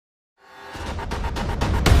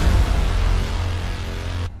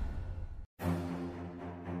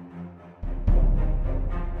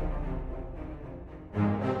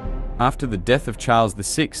After the death of Charles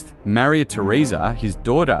VI, Maria Theresa, his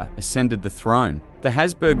daughter, ascended the throne. The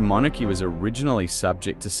Hasburg monarchy was originally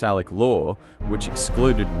subject to Salic Law, which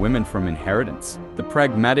excluded women from inheritance. The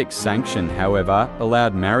Pragmatic Sanction, however,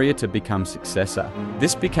 allowed Maria to become successor.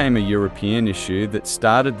 This became a European issue that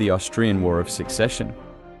started the Austrian War of Succession.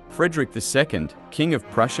 Frederick II, King of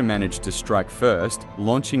Prussia, managed to strike first,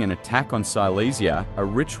 launching an attack on Silesia, a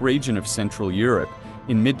rich region of Central Europe,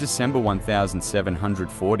 in mid-December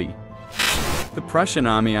 1740. The Prussian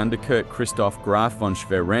army under Christoph Graf von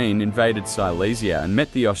Schwerin invaded Silesia and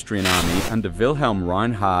met the Austrian army under Wilhelm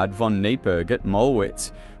Reinhard von Neipperg at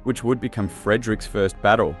Mollwitz, which would become Frederick's first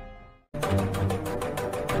battle.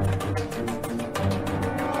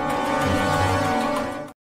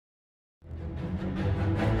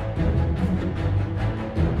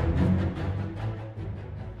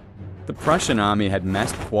 The Prussian army had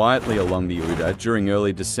massed quietly along the Oder during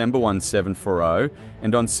early December 1740,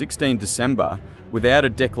 and on 16 December, without a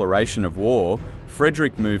declaration of war,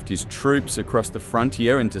 Frederick moved his troops across the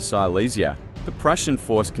frontier into Silesia. The Prussian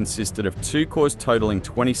force consisted of two corps totaling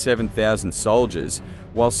 27,000 soldiers,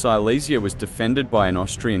 while Silesia was defended by an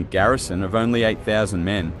Austrian garrison of only 8,000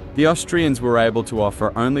 men. The Austrians were able to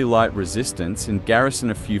offer only light resistance and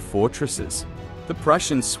garrison a few fortresses. The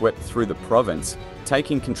Prussians swept through the province,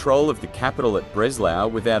 taking control of the capital at Breslau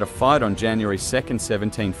without a fight on January 2,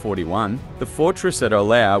 1741. The fortress at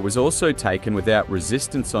Ohlau was also taken without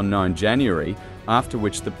resistance on 9 January, after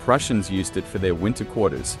which the Prussians used it for their winter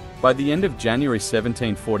quarters. By the end of January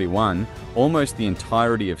 1741, almost the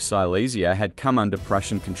entirety of Silesia had come under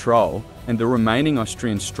Prussian control, and the remaining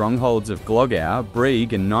Austrian strongholds of Glogau,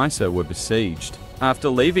 Brieg and Neisse were besieged. After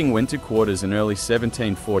leaving winter quarters in early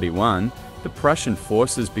 1741, the Prussian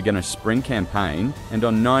forces began a spring campaign, and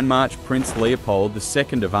on 9 March Prince Leopold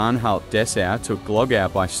II of Anhalt-Dessau took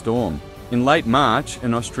Glogau by storm. In late March,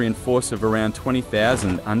 an Austrian force of around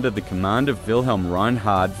 20,000 under the command of Wilhelm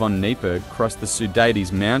Reinhard von Neipperg crossed the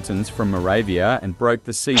Sudeten mountains from Moravia and broke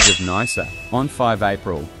the siege of Neisse. On 5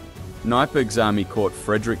 April, Neipperg's army caught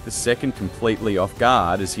Frederick II completely off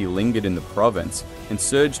guard as he lingered in the province and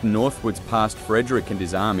surged northwards past Frederick and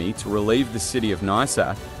his army to relieve the city of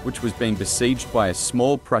Neisse, which was being besieged by a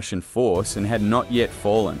small Prussian force and had not yet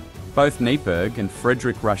fallen. Both Neipperg and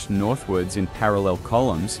Frederick rushed northwards in parallel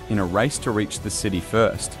columns in a race to reach the city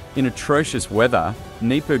first. In atrocious weather,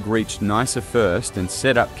 Neipperg reached Neisse first and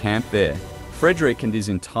set up camp there. Frederick and his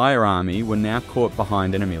entire army were now caught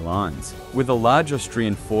behind enemy lines, with a large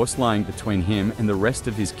Austrian force lying between him and the rest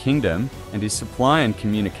of his kingdom, and his supply and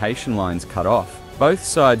communication lines cut off. Both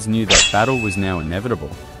sides knew that battle was now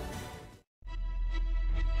inevitable.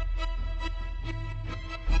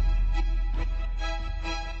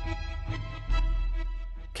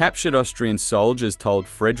 Captured Austrian soldiers told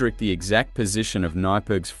Frederick the exact position of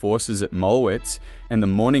Neipperg's forces at Mollwitz, and the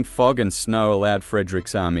morning fog and snow allowed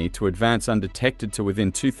Frederick's army to advance undetected to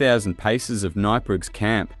within 2,000 paces of Neipperg's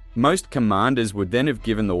camp. Most commanders would then have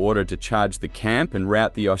given the order to charge the camp and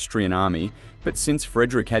rout the Austrian army, but since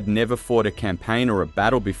Frederick had never fought a campaign or a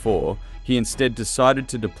battle before, he instead decided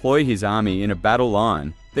to deploy his army in a battle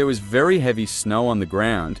line. There was very heavy snow on the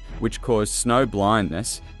ground, which caused snow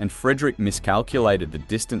blindness, and Frederick miscalculated the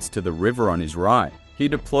distance to the river on his right. He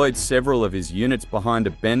deployed several of his units behind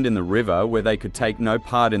a bend in the river where they could take no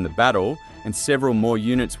part in the battle, and several more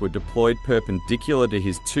units were deployed perpendicular to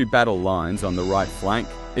his two battle lines on the right flank.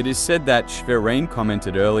 It is said that Schwerin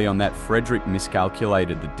commented early on that Frederick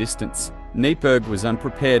miscalculated the distance. Neipperg was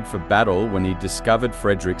unprepared for battle when he discovered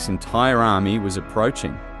Frederick's entire army was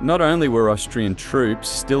approaching. Not only were Austrian troops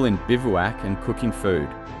still in bivouac and cooking food,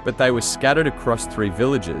 but they were scattered across 3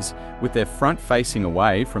 villages, with their front facing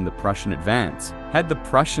away from the Prussian advance. Had the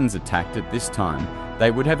Prussians attacked at this time, they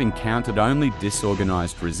would have encountered only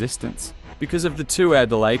disorganized resistance. Because of the 2-hour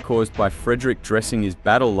delay caused by Frederick dressing his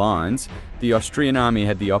battle lines, the Austrian army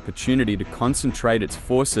had the opportunity to concentrate its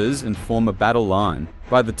forces and form a battle line.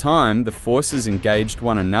 By the time the forces engaged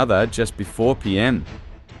one another just before p.m.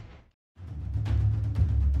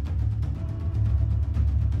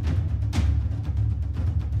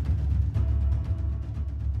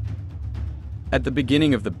 At the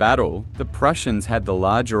beginning of the battle, the Prussians had the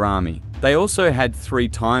larger army. They also had 3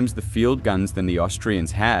 times the field guns than the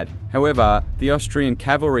Austrians had. However, the Austrian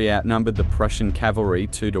cavalry outnumbered the Prussian cavalry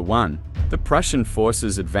 2-1. The Prussian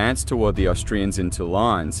forces advanced toward the Austrians into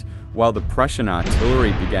lines, while the Prussian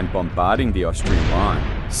artillery began bombarding the Austrian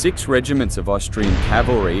line. 6 regiments of Austrian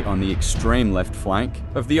cavalry on the extreme left flank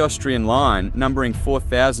of the Austrian line, numbering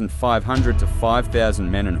 4,500 to 5,000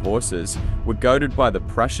 men and horses, were goaded by the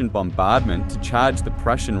Prussian bombardment to charge the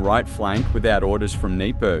Prussian right flank without orders from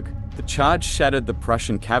Neipperg. The charge shattered the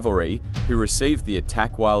Prussian cavalry, who received the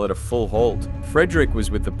attack while at a full halt. Frederick was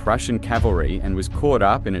with the Prussian cavalry and was caught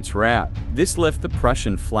up in its rout. This left the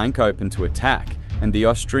Prussian flank open to attack, and the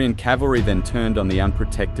Austrian cavalry then turned on the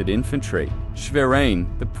unprotected infantry. Schwerin,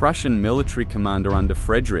 the Prussian military commander under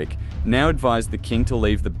Frederick, now advised the king to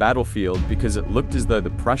leave the battlefield because it looked as though the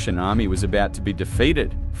Prussian army was about to be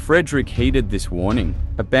defeated. Frederick heeded this warning.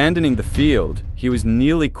 Abandoning the field, he was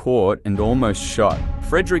nearly caught and almost shot.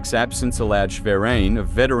 Frederick's absence allowed Schwerin, a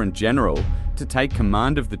veteran general, to take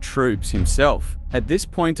command of the troops himself. At this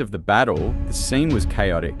point of the battle, the scene was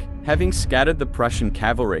chaotic. Having scattered the Prussian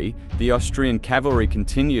cavalry, the Austrian cavalry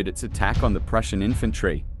continued its attack on the Prussian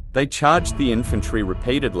infantry. They charged the infantry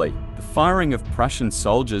repeatedly. The firing of Prussian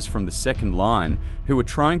soldiers from the second line, who were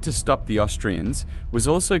trying to stop the Austrians, was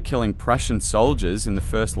also killing Prussian soldiers in the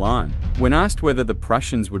first line. When asked whether the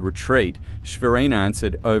Prussians would retreat, Schwerin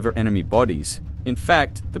answered, "Over enemy bodies." In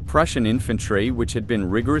fact, the Prussian infantry, which had been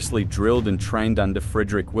rigorously drilled and trained under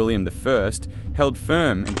Frederick William I, held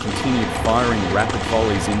firm and continued firing rapid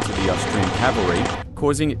volleys into the Austrian cavalry,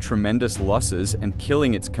 causing it tremendous losses and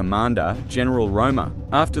killing its commander, General Romer.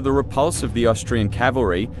 After the repulse of the Austrian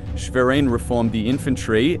cavalry, Schwerin reformed the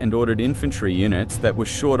infantry and ordered infantry units that were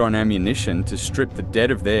short on ammunition to strip the dead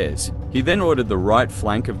of theirs. He then ordered the right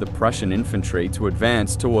flank of the Prussian infantry to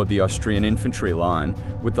advance toward the Austrian infantry line,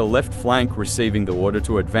 with the left flank receiving the order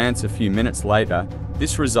to advance a few minutes later.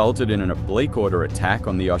 This resulted in an oblique order attack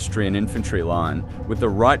on the Austrian infantry line, with the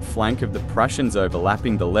right flank of the Prussians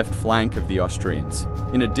overlapping the left flank of the Austrians.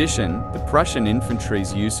 In addition, the Prussian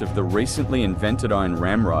infantry's use of the recently invented iron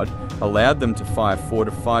ramrod allowed them to fire 4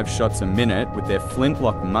 to 5 shots a minute with their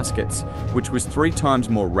flintlock muskets, which was 3 times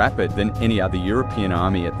more rapid than any other European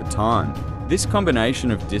army at the time. This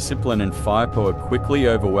combination of discipline and firepower quickly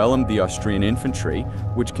overwhelmed the Austrian infantry,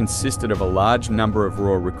 which consisted of a large number of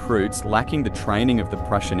raw recruits lacking the training of the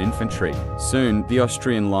Prussian infantry. Soon, the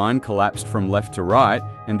Austrian line collapsed from left to right,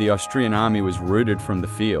 and the Austrian army was routed from the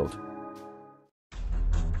field.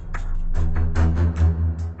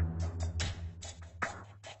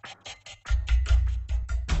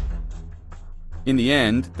 In the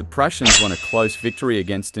end, the Prussians won a close victory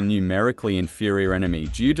against a numerically inferior enemy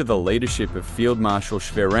due to the leadership of Field Marshal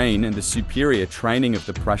Schwerin and the superior training of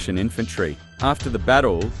the Prussian infantry. After the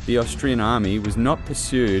battle, the Austrian army was not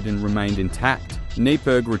pursued and remained intact.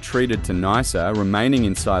 Neipperg retreated to Nysa, remaining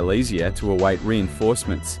in Silesia to await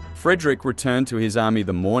reinforcements. Frederick returned to his army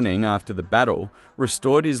the morning after the battle,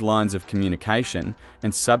 restored his lines of communication,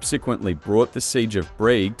 and subsequently brought the siege of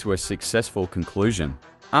Brieg to a successful conclusion.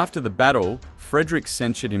 After the battle, Frederick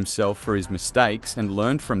censured himself for his mistakes and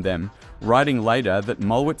learned from them, writing later that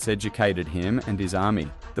Mollwitz educated him and his army.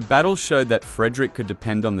 The battle showed that Frederick could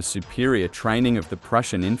depend on the superior training of the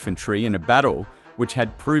Prussian infantry in a battle which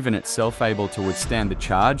had proven itself able to withstand the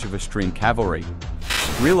charge of Austrian cavalry.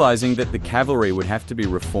 Realizing that the cavalry would have to be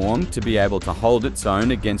reformed to be able to hold its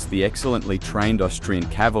own against the excellently trained Austrian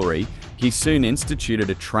cavalry, he soon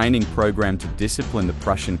instituted a training program to discipline the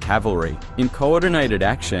Prussian cavalry in coordinated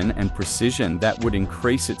action and precision that would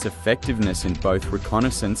increase its effectiveness in both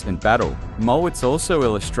reconnaissance and battle. Mollwitz also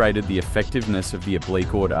illustrated the effectiveness of the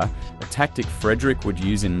oblique order, a tactic Frederick would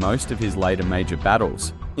use in most of his later major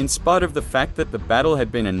battles. In spite of the fact that the battle had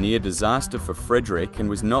been a near disaster for Frederick and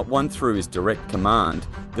was not won through his direct command,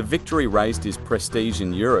 the victory raised his prestige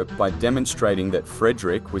in Europe by demonstrating that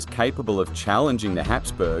Frederick was capable of challenging the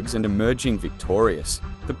Habsburgs and emerging victorious.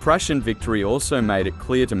 The Prussian victory also made it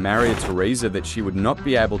clear to Maria Theresa that she would not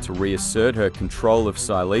be able to reassert her control of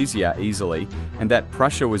Silesia easily, and that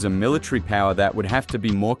Prussia was a military power that would have to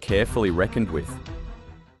be more carefully reckoned with.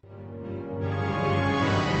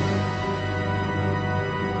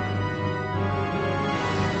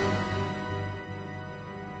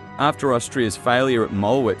 After Austria's failure at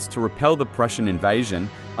Mollwitz to repel the Prussian invasion,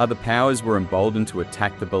 other powers were emboldened to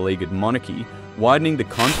attack the beleaguered monarchy, widening the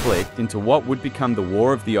conflict into what would become the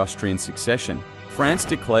War of the Austrian Succession. France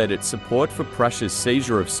declared its support for Prussia's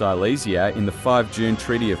seizure of Silesia in the 5 June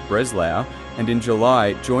Treaty of Breslau, and in July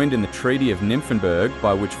it joined in the Treaty of Nymphenburg,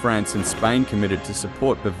 by which France and Spain committed to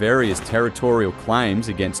support Bavaria's territorial claims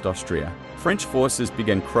against Austria. French forces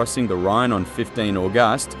began crossing the Rhine on 15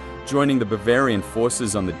 August, joining the Bavarian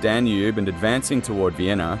forces on the Danube and advancing toward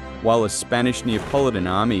Vienna, while a Spanish Neapolitan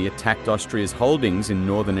army attacked Austria's holdings in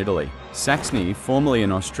northern Italy. Saxony, formerly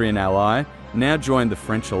an Austrian ally, now joined the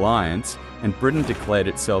French alliance, and Britain declared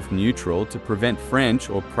itself neutral to prevent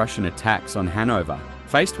French or Prussian attacks on Hanover.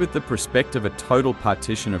 Faced with the prospect of a total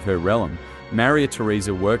partition of her realm, Maria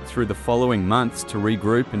Theresa worked through the following months to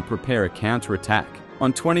regroup and prepare a counterattack.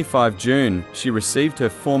 On 25 June, she received her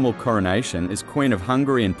formal coronation as Queen of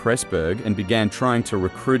Hungary and Pressburg and began trying to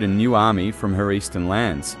recruit a new army from her eastern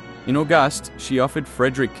lands. In August, she offered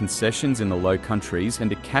Frederick concessions in the Low Countries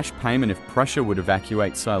and a cash payment if Prussia would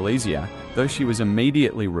evacuate Silesia, though she was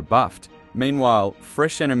immediately rebuffed. Meanwhile,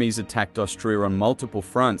 fresh enemies attacked Austria on multiple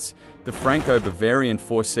fronts. The Franco-Bavarian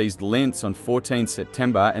force seized Linz on 14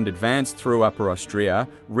 September and advanced through Upper Austria,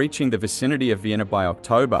 reaching the vicinity of Vienna by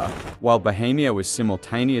October, while Bohemia was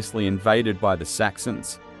simultaneously invaded by the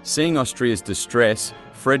Saxons. Seeing Austria's distress,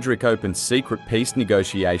 Frederick opened secret peace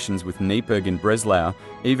negotiations with Neipperg in Breslau,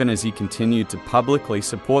 even as he continued to publicly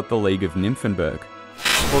support the League of Nymphenburg.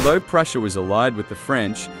 Although Prussia was allied with the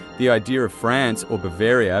French, the idea of France or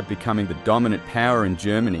Bavaria becoming the dominant power in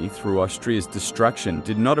Germany through Austria's destruction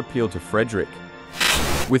did not appeal to Frederick.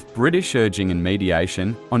 With British urging and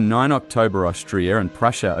mediation, on 9 October Austria and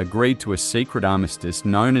Prussia agreed to a secret armistice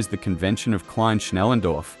known as the Convention of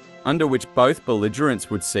Klein-Schnellendorf, under which both belligerents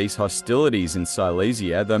would cease hostilities in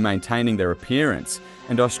Silesia though maintaining their appearance,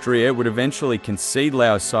 and Austria would eventually concede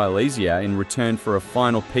Laos Silesia in return for a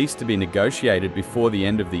final peace to be negotiated before the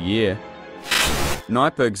end of the year.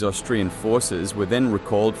 Neipperg's Austrian forces were then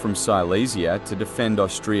recalled from Silesia to defend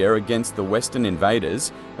Austria against the western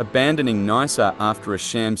invaders, abandoning Neisse after a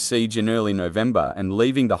sham siege in early November and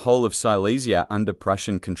leaving the whole of Silesia under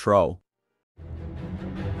Prussian control.